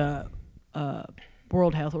or the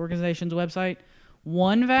World Health Organization's website.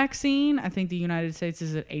 One vaccine, I think the United States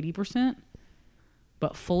is at 80%,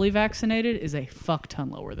 but fully vaccinated is a fuck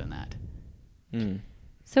ton lower than that.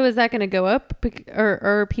 So is that going to go up, or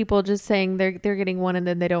are people just saying they're getting one and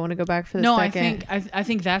then they don't want to go back for the second? I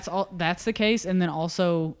think that's the case, and then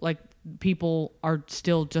also like people are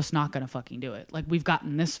still just not going to fucking do it. Like we've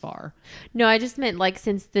gotten this far. No, I just meant like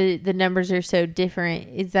since the numbers are so different,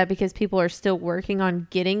 is that because people are still working on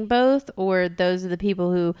getting both, or those are the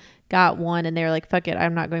people who got one and they're like, fuck it,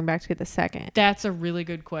 I'm not going back to get the second? That's a really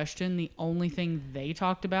good question. The only thing they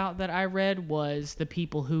talked about that I read was the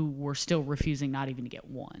people who were still refusing not even to get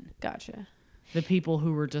one. Gotcha. The people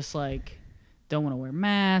who were just like, don't want to wear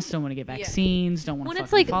masks, don't want to get vaccines, don't want to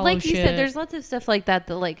fucking follow shit. You said, there's lots of stuff like that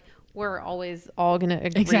like we're always all going to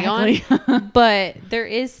agree exactly. on. But there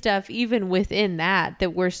is stuff even within that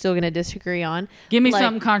we're still going to disagree on. Give me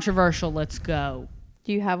something controversial. Let's go.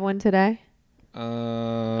 Do you have one today?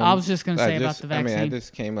 I was just going to say about the vaccine. I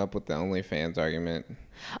just came up with the OnlyFans argument.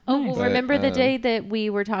 Oh, well, remember the day that we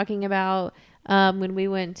were talking about when we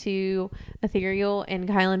went to Ethereal and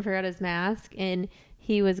Kylan forgot his mask and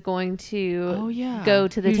he was going to go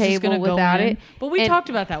to the table without it. But we talked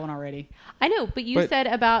about that one already. I know, but you said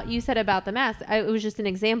about the mask. It was just an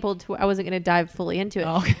example. I wasn't going to dive fully into it.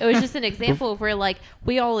 Oh, okay. It was just an example of where like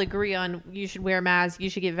we all agree on you should wear a mask, you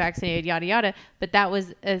should get vaccinated, yada yada. But that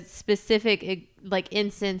was a specific like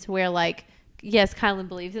instance where like yes, Kylan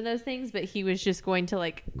believes in those things, but he was just going to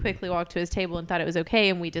like quickly walk to his table and thought it was okay,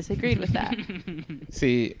 and we disagreed with that.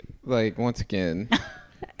 See, like once again.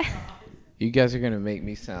 You guys are going to make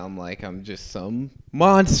me sound like I'm just some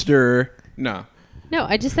monster. No,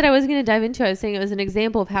 I just said I wasn't going to dive into it. I was saying it was an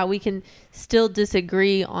example of how we can still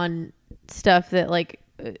disagree on stuff that like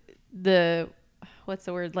what's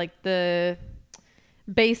the word? Like the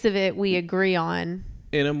base of it we agree on.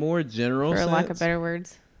 In a more general sense. For lack of better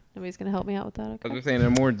words. Nobody's going to help me out with that. Okay. I was saying in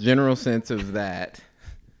a more general sense of that,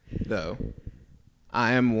 though,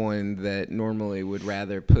 I am one that normally would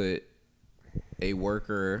rather put a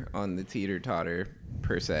worker on the teeter-totter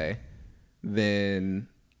per se than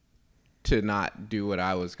to not do what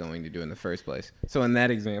I was going to do in the first place. So in that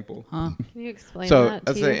example, can you explain that?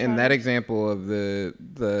 So I'd say in that example of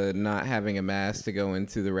the not having a mask to go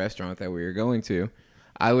into the restaurant that we were going to,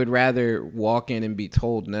 I would rather walk in and be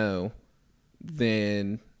told no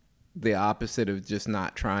than the opposite of just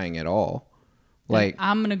not trying at all. Like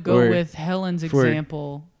I'm gonna go with Helen's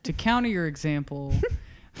example to counter your example.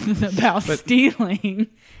 About stealing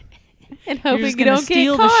and hoping you don't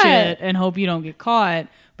steal the shit and hope you don't get caught,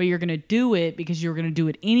 but you're gonna do it because you're gonna do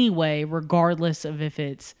it anyway, regardless of if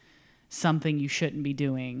it's something you shouldn't be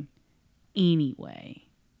doing anyway.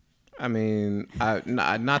 I mean,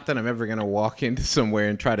 not that I'm ever gonna walk into somewhere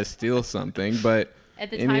and try to steal something, but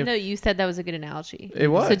at the time though, you said that was a good analogy. It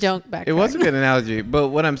was. So don't backtrack. It was a good analogy, but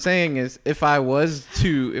what I'm saying is, if I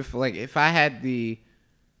had the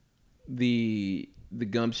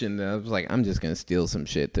gumption that I was like, I'm just going to steal some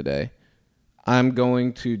shit today, I'm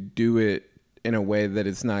going to do it in a way that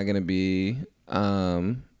it's not going to be I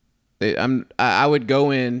would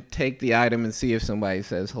go in, take the item, and see if somebody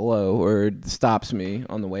says hello or stops me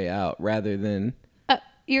on the way out, rather than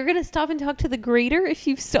you're going to stop and talk to the greeter if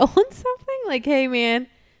you've stolen something? Like, hey man,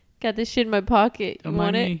 got this shit in my pocket, you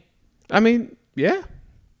want it? I mean, yeah.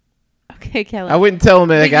 Okay, Kelly. I wouldn't tell him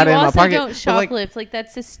that I got it in my pocket. You also don't shoplift. Like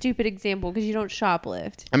that's a stupid example because you don't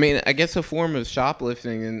shoplift. I mean, I guess a form of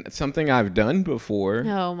shoplifting and something I've done before.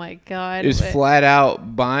 Oh my God. Is flat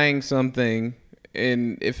out buying something,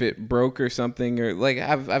 and if it broke or something, or like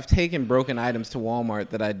I've taken broken items to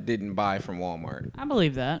Walmart that I didn't buy from Walmart. I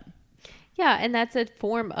believe that. Yeah, and that's a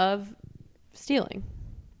form of stealing.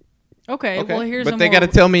 Okay. Well, but they got to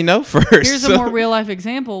tell me no first. Here's a more real life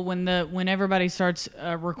example. When everybody starts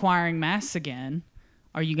requiring masks again,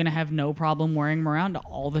 are you going to have no problem wearing them around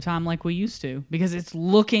all the time like we used to? Because it's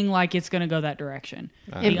looking like it's going to go that direction.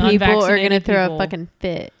 And people are going to throw a fucking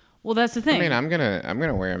fit. Well, that's the thing. I mean, I'm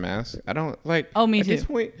gonna wear a mask. I don't like. Oh, me too. At this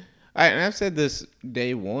point, and I've said this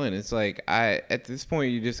day one. It's like at this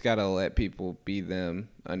point you just gotta let people be them.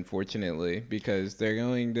 Unfortunately, because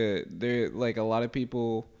they're like a lot of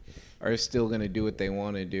people are still going to do what they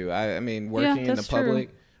want to do. I mean, working in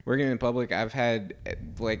the public, I've had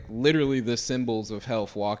like literally the symbols of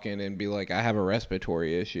health walk in and be like, I have a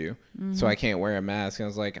respiratory issue, so I can't wear a mask. And I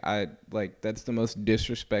was like, that's the most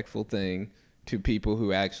disrespectful thing to people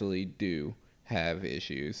who actually do have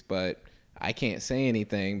issues. But I can't say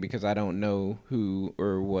anything because I don't know who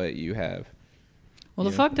or what you have. Well,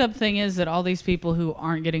 the fucked up thing is that all these people who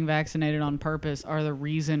aren't getting vaccinated on purpose are the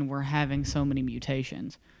reason we're having so many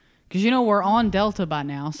mutations. Because, we're on Delta by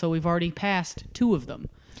now, so we've already passed 2 of them.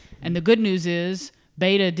 And the good news is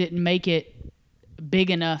Beta didn't make it big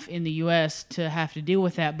enough in the U.S. to have to deal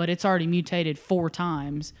with that, but it's already mutated 4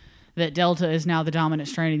 times. that Delta is now the dominant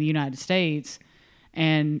strain in the United States.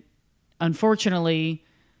 And unfortunately,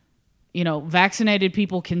 vaccinated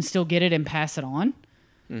people can still get it and pass it on.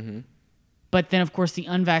 Mm-hmm. But then, of course, the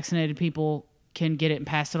unvaccinated people can get it and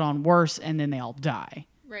pass it on worse, and then they all die.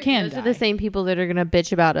 Right. Those are the same people that are going to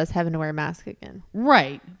bitch about us having to wear a mask again.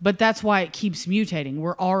 Right. But that's why it keeps mutating.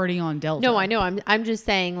 We're already on Delta. No, I know. I'm just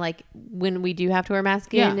saying, like, when we do have to wear a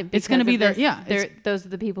mask again, it's going to be there. Yeah. Those are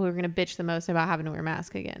the people who are going to bitch the most about having to wear a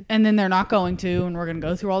mask again. And then they're not going to, and we're going to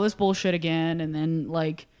go through all this bullshit again. And then,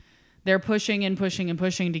 like, they're pushing and pushing and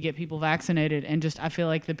pushing to get people vaccinated. And just, I feel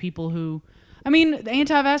like the people who, the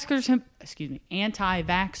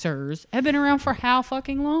anti-vaxxers have been around for how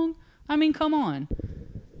fucking long? I mean, come on.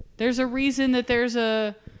 There's a reason that there's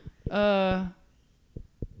where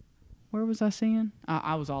was I seeing?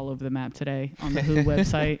 I was all over the map today on the WHO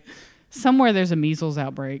website. Somewhere there's a measles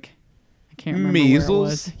outbreak. I can't remember where it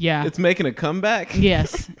was. Yeah. It's making a comeback?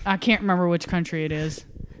 Yes. I can't remember which country it is.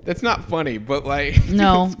 That's not funny, but like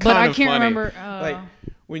no, but I can't remember. Like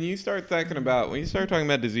when you start talking about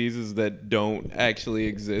diseases that don't actually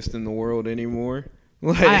exist in the world anymore.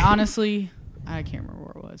 Like, I can't remember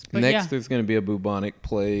where it was. But next, there's going to be a bubonic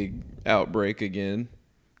plague outbreak again.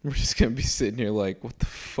 We're just going to be sitting here like, what the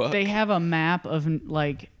fuck? They have a map of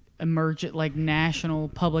national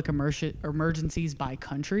public emergencies by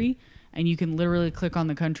country, and you can literally click on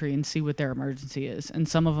the country and see what their emergency is. And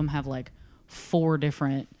some of them have like 4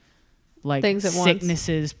 different things at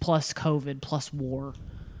sicknesses once. Plus COVID plus war.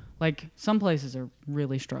 Like, some places are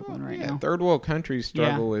really struggling right now. Third world countries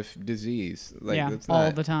struggle with disease.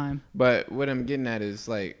 All the time. But what I'm getting at is,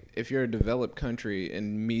 like, if you're a developed country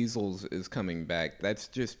and measles is coming back, that's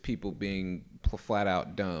just people being flat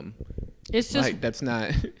out dumb. It's just that's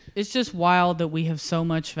not. It's just wild that we have so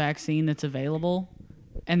much vaccine that's available,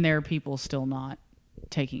 and there are people still not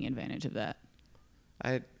taking advantage of that.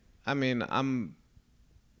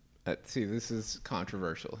 See, this is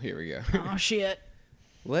controversial. Here we go. Oh shit.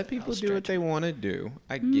 Let people do what they want to do.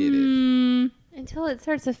 I get it. Until it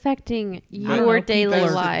starts affecting your daily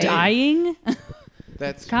life. Dying?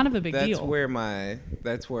 That's kind of a big deal.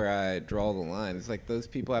 That's where I draw the line. It's like those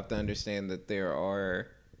people have to understand that there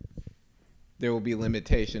will be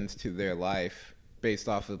limitations to their life based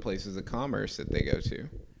off of the places of commerce that they go to.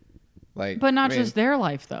 But not just their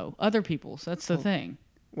life, though. Other people's. That's the thing.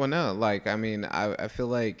 Well, no. I feel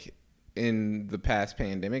like in the past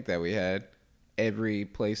pandemic that we had, every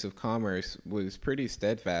place of commerce was pretty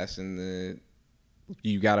steadfast in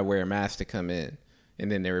you got to wear a mask to come in.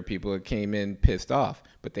 And then there were people that came in pissed off.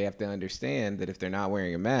 But they have to understand that if they're not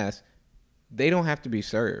wearing a mask, they don't have to be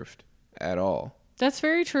served at all. That's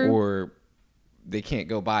very true. Or they can't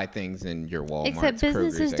go buy things in your Walmart. Except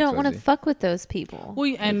businesses don't want to fuck with those people.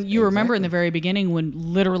 Well, and you remember in the very beginning when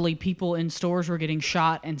literally people in stores were getting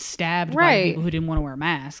shot and stabbed by people who didn't want to wear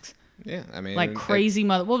masks. Yeah, like crazy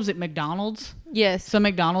mother. What was it? McDonald's? Yes. Some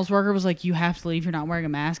McDonald's worker was like, "You have to leave. You're not wearing a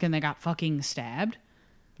mask," and they got fucking stabbed.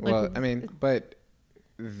 Well, but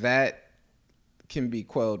that can be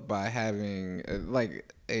quelled by having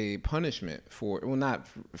a punishment not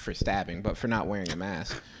for stabbing, but for not wearing a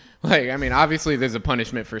mask. Obviously there's a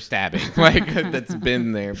punishment for stabbing, that's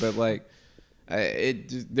been there, but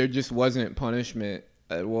there just wasn't punishment.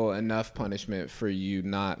 Enough punishment for you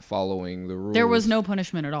not following the rules. There was no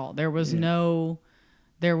punishment at all. There was no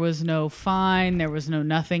fine. There was no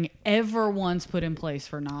nothing ever once put in place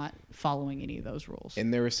for not following any of those rules.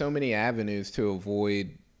 And there were so many avenues to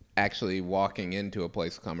avoid actually walking into a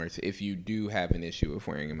place of commerce if you do have an issue with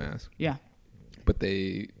wearing a mask. Yeah. But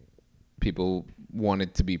people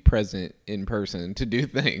wanted to be present in person to do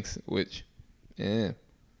things, which,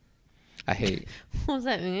 I hate. What was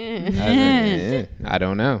that? I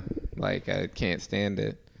don't know. I can't stand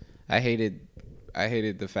it. I hated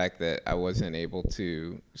the fact that I wasn't able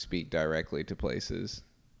to speak directly to places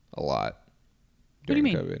a lot during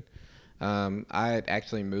COVID. I had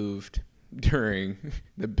actually moved during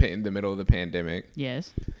the middle of the pandemic.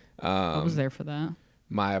 Yes. I was there for that.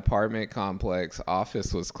 My apartment complex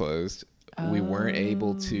office was closed. We weren't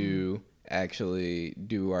able to actually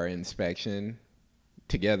do our inspection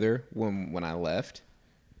together when I left.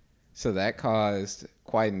 So that caused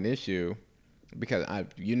quite an issue because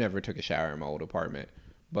you never took a shower in my old apartment.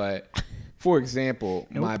 But for example,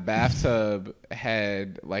 my bathtub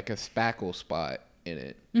had a spackle spot in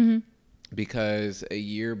it because a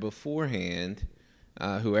year beforehand,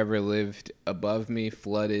 whoever lived above me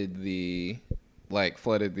flooded the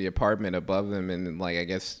apartment above them, and I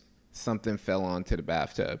guess something fell onto the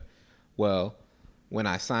bathtub. Well, when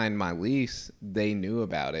I signed my lease, they knew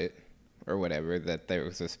about it. or whatever that there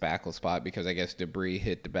was a spackle spot because I guess debris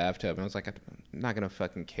hit the bathtub. And I was like, I'm not going to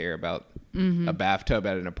fucking care about a bathtub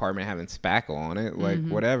at an apartment having spackle on it. Like,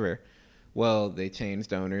 whatever. Well, they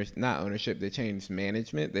changed not ownership. They changed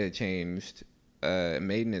management. They changed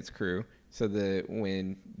maintenance crew. So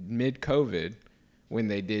when mid-COVID, when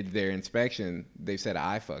they did their inspection, they said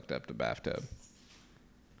I fucked up the bathtub.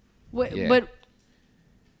 Yeah. But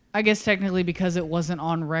I guess technically because it wasn't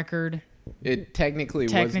on record. It technically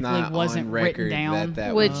wasn't on record down.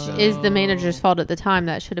 that Which was is the manager's fault at the time.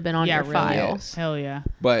 That should have been on your really. file. Yes. Hell yeah.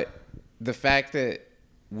 But the fact that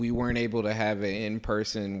we weren't able to have an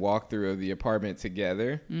in-person walkthrough of the apartment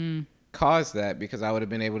together caused that, because I would have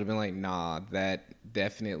been able to be like, nah, that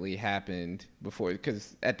definitely happened before.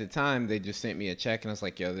 Because at the time, they just sent me a check, and I was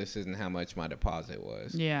like, yo, this isn't how much my deposit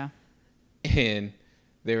was. Yeah. And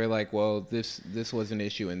they were like, well, this was an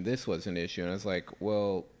issue, and this was an issue. And I was like,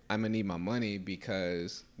 well, I'm going to need my money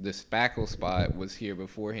because the spackle spot was here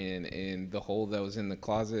beforehand, and the hole that was in the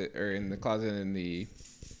closet, or in the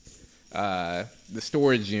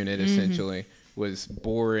storage unit essentially was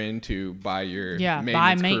bore into by your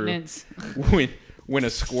maintenance crew when a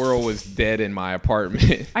squirrel was dead in my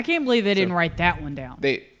apartment. I can't believe they didn't write that one down.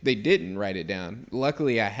 They didn't write it down.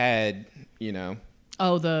 Luckily, I had the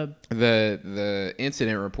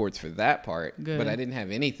incident reports for that part. Good. But I didn't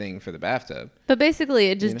have anything for the bathtub. But basically,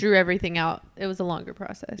 it just drew everything out. It was a longer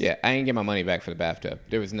process. Yeah, I didn't get my money back for the bathtub.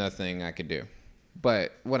 There was nothing I could do.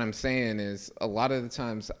 But what I'm saying is, a lot of the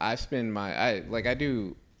times I spend I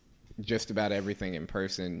do just about everything in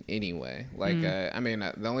person anyway. Like, the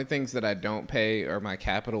only things that I don't pay are my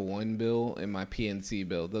Capital One bill and my PNC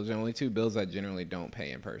bill. Those are the only two bills I generally don't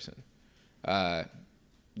pay in person.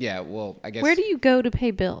 Yeah, well, I guess. Where do you go to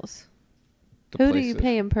pay bills? Who do you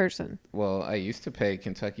pay in person? Well, I used to pay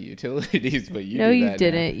Kentucky Utilities, but you no, do you that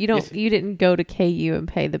didn't. now. You don't. You didn't go to KU and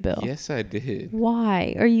pay the bill. Yes, I did.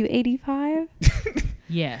 Why? Are you 85?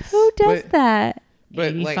 Yes. Who does that?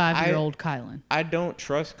 But 85-year-old Kylan. I don't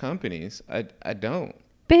trust companies. I don't.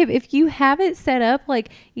 Babe, if you have it set up like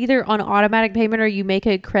either on automatic payment or you make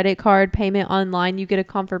a credit card payment online, you get a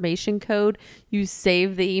confirmation code. You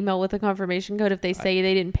save the email with a confirmation code. If they say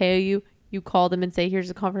they didn't pay you, you call them and say, here's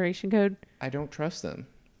a confirmation code. I don't trust them.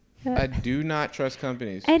 I do not trust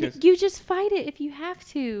companies. And you just fight it if you have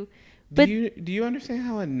to. But do you understand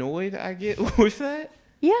how annoyed I get with that?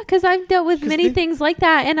 Yeah, because I've dealt with many things like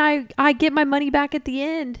that, and I get my money back at the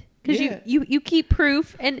end. Because you keep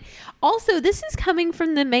proof. And also, this is coming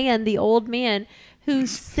from the old man, who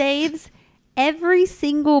saves every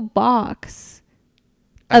single box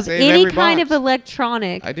of any kind of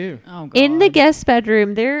electronic. I do. Oh, God. In the guest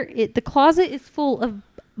bedroom, the closet is full of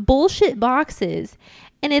bullshit boxes.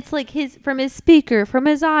 And it's like from his speaker, from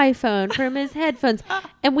his iPhone, from his headphones.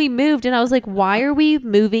 And we moved, and I was like, why are we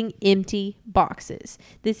moving empty boxes?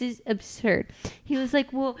 This is absurd. He was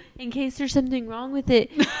like, well, in case there's something wrong with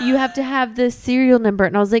it, you have to have the serial number.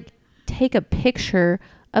 And I was like, take a picture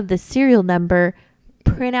of the serial number,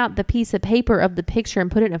 print out the piece of paper of the picture,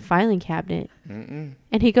 and put it in a filing cabinet. And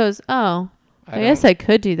he goes, oh, I guess I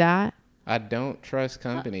could do that. I don't trust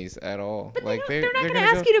companies at all. But like they're not going to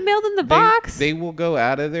ask you to mail them the box. They will go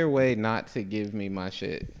out of their way not to give me my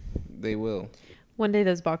shit. They will. One day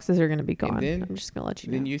those boxes are going to be gone. Then, I'm just going to let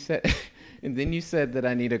you know. Then you said that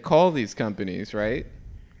I need to call these companies, right?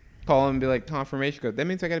 Call them and be like, confirmation code. That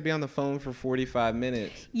means I got to be on the phone for 45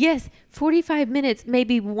 minutes. Yes, 45 minutes,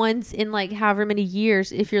 maybe once in like however many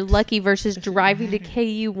years, if you're lucky, versus driving to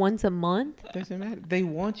KU once a month. Doesn't matter. They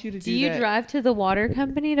want you to do that. Do you drive to the water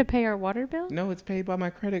company to pay our water bill? No, it's paid by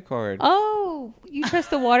my credit card. Oh, you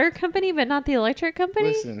trust the water company but not the electric company?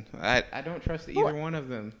 Listen, I don't trust either one of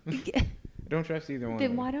them. I don't trust either one of them.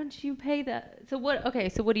 Then why don't you pay that? So what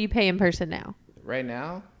do you pay in person now? Right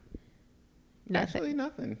now? Nothing. Actually,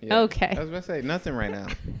 nothing. Yeah. Okay. I was about to say nothing right now,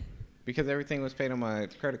 because everything was paid on my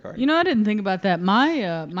credit card. You know, I didn't think about that.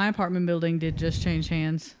 My my apartment building did just change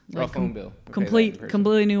hands. Like phone bill.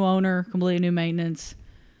 Completely new owner, completely new maintenance,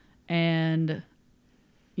 and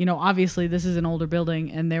obviously this is an older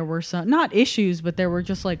building, and there were some not issues, but there were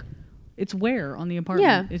just like it's wear on the apartment.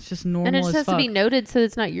 Yeah, it's just normal. And it just has to be noted so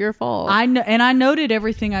it's not your fault. I know, and I noted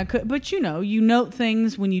everything I could, but you note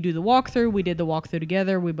things when you do the walkthrough. We did the walkthrough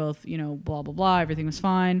together. We both, blah blah blah. Everything was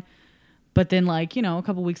fine. But then, a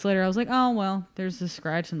couple weeks later, I was like, oh well, there's this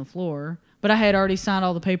scratch in the floor. But I had already signed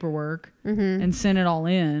all the paperwork and sent it all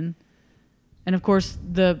in. And of course,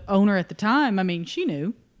 the owner at the time, I mean, she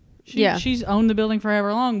knew. She's owned the building for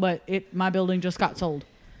however long, but my building just got sold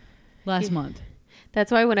last month. That's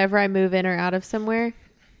why whenever I move in or out of somewhere,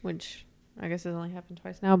 which I guess it's only happened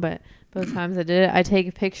twice now, but both times I did it, I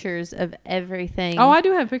take pictures of everything. Oh, I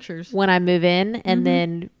do have pictures. When I move in, and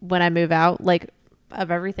then when I move out, like of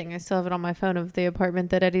everything. I still have it on my phone of the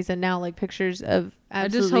apartment that Eddie's in now, like pictures of absolutely I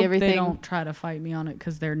just hope everything. they don't try to fight me on it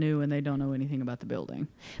because they're new and they don't know anything about the building.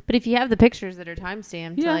 But if you have the pictures that are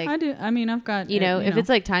timestamped, Yeah, like, I do. I mean, I've got, if it's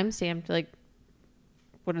like timestamped, like,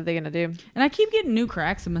 what are they gonna do? And I keep getting new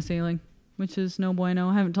cracks in my ceiling, which is no bueno.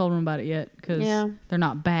 I haven't told them about it yet because they're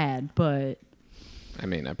not bad, but I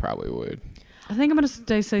mean, I probably would. I think I'm gonna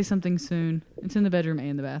say something soon. It's in the bedroom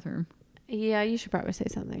and the bathroom. Yeah, you should probably say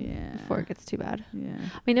something before it gets too bad. Yeah.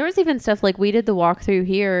 I mean, there was even stuff like we did the walkthrough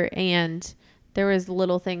here, and there was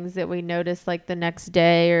little things that we noticed like the next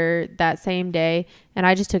day or that same day, and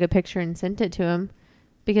I just took a picture and sent it to him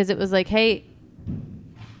because it was like, hey.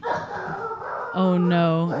 Oh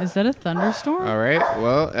no! Is that a thunderstorm? All right.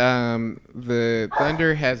 Well, the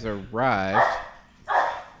thunder has arrived.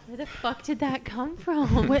 Where the fuck did that come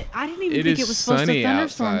from? What? I didn't even think it was supposed to sunny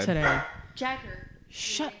thunderstorm outside. today. Jagger.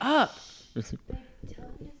 Shut up.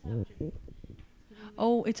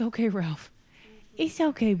 Oh, it's okay, Ralph. It's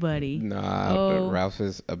okay, buddy. Nah, Oh. but Ralph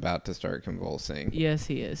is about to start convulsing. Yes,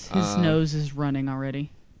 he is. His nose is running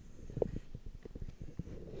already.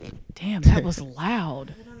 Damn, that was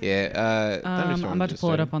loud. Yeah. I'm about to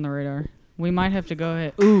pull it up on the radar. We might have to go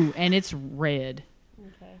ahead. Ooh, and it's red.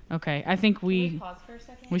 Okay, I think we pause for a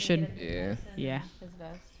second? we should. Yeah. Yeah.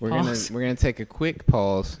 We're Pause. gonna take a quick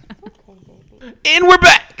pause. And we're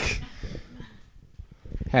back.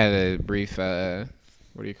 Had a brief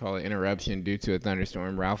interruption due to a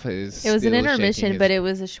thunderstorm. Ralph is. It was an still intermission, shaking but his- it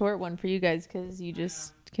was a short one for you guys because you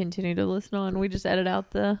just continue to listen on. We just edit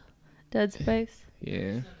out the dead space.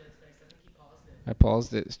 Yeah. I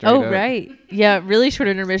paused it straight Oh, up. right. Yeah, really short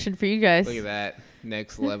intermission for you guys. Look at that.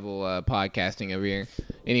 Next level podcasting over here.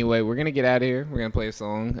 Anyway, we're going to get out of here. We're going to play a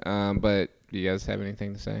song. But do you guys have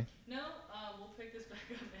anything to say? No, we'll pick this back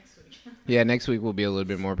up next week. Yeah, next week we'll be a little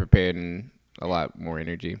bit more prepared and a lot more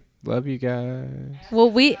energy. Love you guys.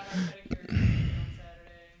 Well,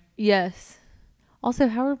 yes. Also,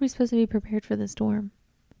 how are we supposed to be prepared for the storm?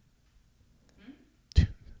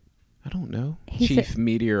 I don't know. He Chief said-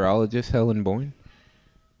 Meteorologist Helen Bourne.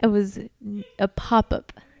 It was a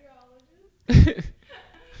pop-up.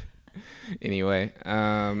 Anyway,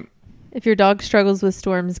 If your dog struggles with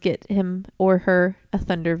storms, get him or her a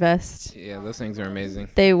thunder vest. yeah, those things are amazing.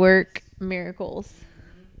 They work miracles.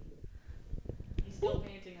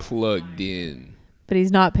 Plugged in. But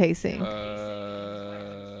he's not pacing. Where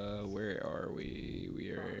are we? We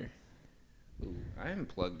are. Ooh, I am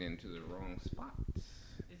plugged into the wrong spot. Is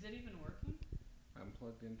it even working? I'm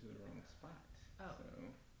plugged into the wrong spot. Oh.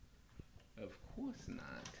 So, of course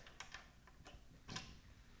not.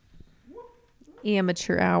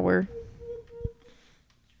 Amateur hour.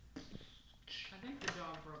 I think the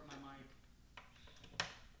dog broke my mic.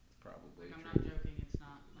 Probably. I'm not joking. It's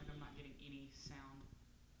not like I'm not getting any sound.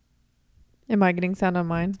 Am I getting sound on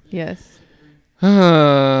mine? Yes. I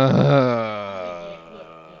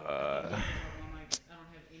don't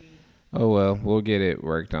have any. Oh well, we'll get it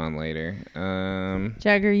worked on later.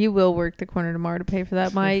 Jagger, you will work the corner tomorrow to pay for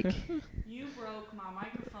that mic. You broke my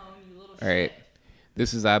microphone, you little All right.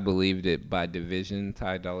 This is I Believed It by Division,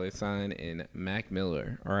 Ty Dolla $ign, and Mac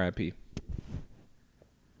Miller, R.I.P.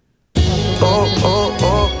 Oh, oh,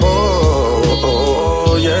 oh, oh,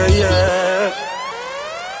 oh, yeah, yeah.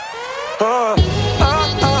 Oh,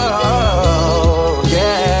 oh, oh,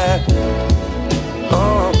 yeah.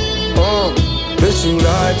 Oh, oh. Bitch, you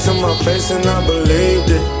lied to my face and I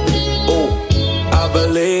believed it. Oh, I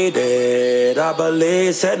believed it. I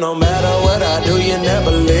believe, said no matter what I do, you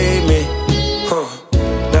never leave me. Huh.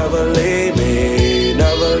 Never leave me.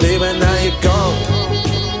 Never leave me, now you're gone.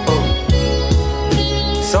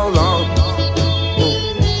 So long.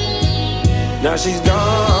 Now she's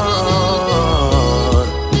gone.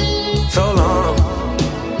 So long.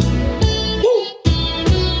 Woo.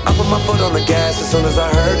 I put my foot on the gas as soon as I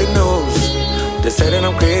heard the news. They say that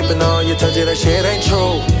I'm creeping on you, told you that shit ain't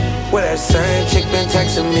true. Well, that same chick been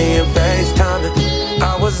texting me and FaceTiming.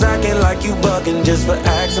 I was acting like you bugging just for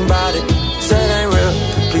asking about it. Said it ain't real,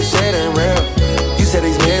 please say it ain't real. You said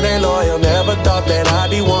these men ain't loyal, never thought that I'd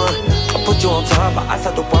be one. Put you on top, but I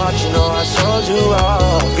start to watch, you know I showed you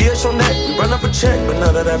all. Via your neck, we run up a check, but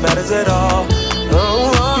none of that matters at all.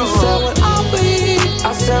 You said what I'll be,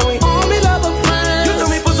 I said we only love a friend. You told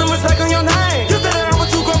me put some respect on your name. You said that I was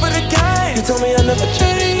too grown for the game. You told me I never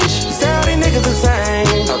change. You said all these niggas the same.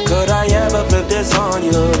 How could I ever flip this on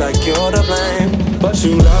you like you're to blame? But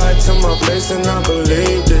you lied to my face and I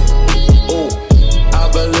believed it. Ooh, I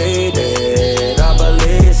believed it. I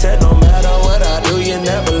believe, said no matter what I do, you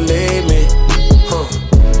never leave me.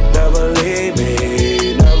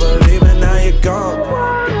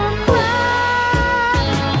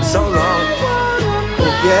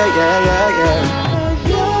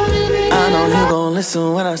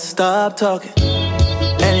 I stop talking.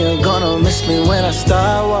 And you're gonna miss me when I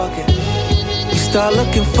start walking. You start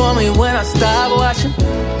looking for me when I stop watching.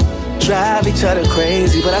 Drive each other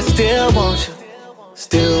crazy, but I still want you.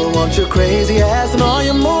 Still want your crazy ass and all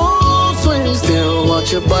your mood swings. Still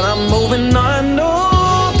want you, but I'm moving on.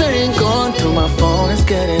 No thing going through my phone is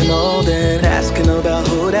getting old, and asking about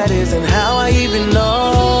who that is and how I even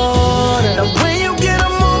know that. Now when you get a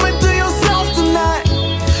moment to yourself tonight,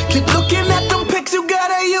 keep looking at them pics you got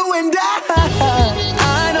of you and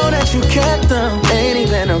I know that you kept them, ain't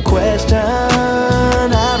even a question.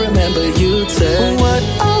 I remember you said, what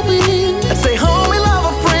are we? I say, homie, love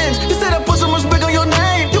or friends. You said I put so much respect on your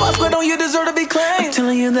name. You ask, why don't you deserve to be claimed? I'm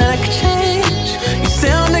telling you that I could change. You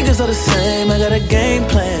say all niggas are the same. I got a game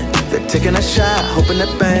plan. They're taking a shot, hoping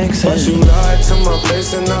that banks. But you lied to my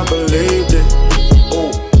face and I believed it.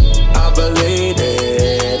 Oh, I believed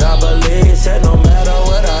it. I believed. Said no matter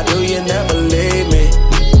what I do, you never leave me.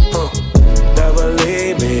 Never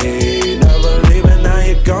leave me. Never leave me. Now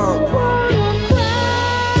you're gone.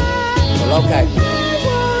 Well, okay.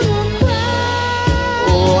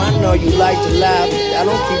 Oh, I know you like to laugh, but I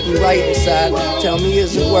don't keep you right inside. Tell me,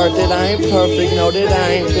 is it worth it? I ain't perfect, know that I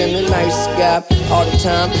ain't been the nicest guy all the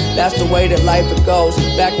time. That's the way that life it goes.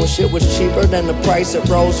 Back when shit was cheaper than the price it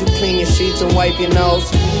rose. You clean your sheets and wipe your nose.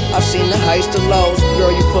 I've seen the heights to lows,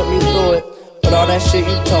 girl, you put me through it. But all that shit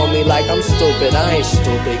you told me like I'm stupid, I ain't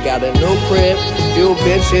stupid. Got a new crib, few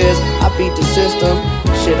bitches, I beat the system.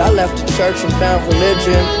 Shit, I left the church and found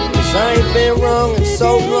religion. Cause I ain't been wrong in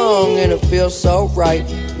so long, and it feels so right.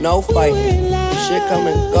 No fighting, shit come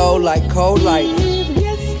and go like cold lightning.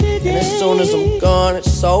 And as soon as I'm gone,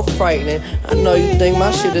 it's so frightening. I know you think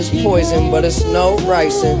my shit is poison, but it's no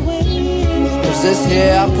ricin'. Cause this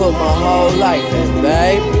here I put my whole life in,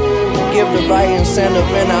 babe. Give the right incentive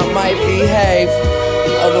and I might behave.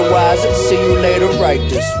 Otherwise I'll see you later right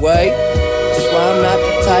this way. That's why I'm not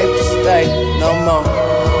the type to stay no more.